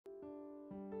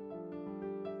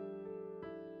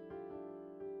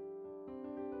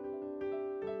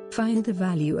Find the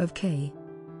value of k.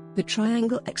 The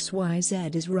triangle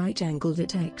XYZ is right-angled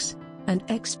at x, and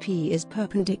XP is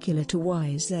perpendicular to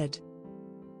YZ.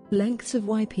 Lengths of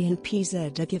YP and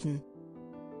PZ are given.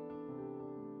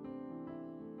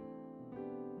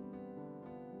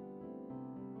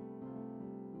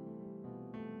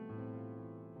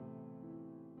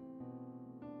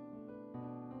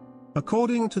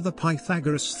 According to the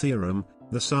Pythagoras theorem,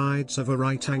 the sides of a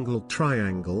right-angled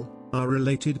triangle are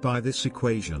related by this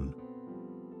equation.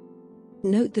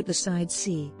 Note that the side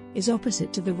C is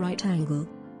opposite to the right angle.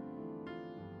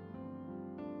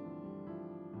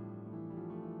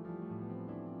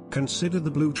 Consider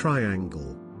the blue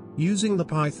triangle. Using the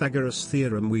Pythagoras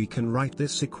theorem we can write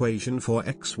this equation for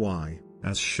xy,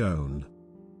 as shown.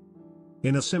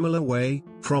 In a similar way,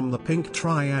 from the pink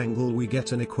triangle we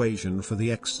get an equation for the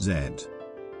xz.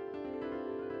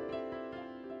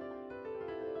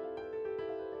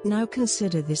 Now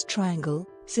consider this triangle.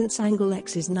 Since angle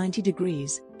x is 90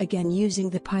 degrees, again using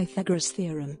the Pythagoras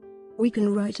theorem, we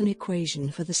can write an equation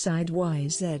for the side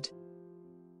yz.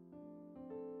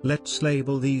 Let's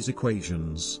label these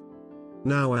equations.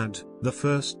 Now add the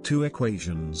first two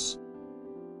equations.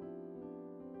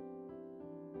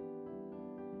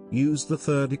 Use the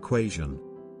third equation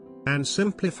and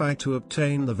simplify to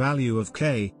obtain the value of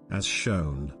k, as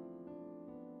shown.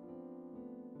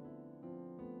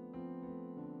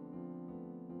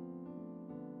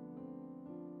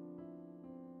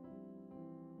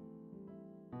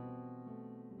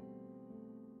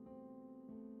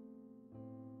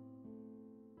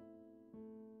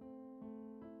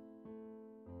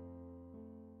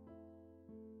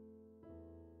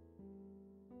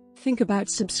 Think about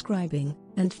subscribing,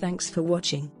 and thanks for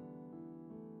watching.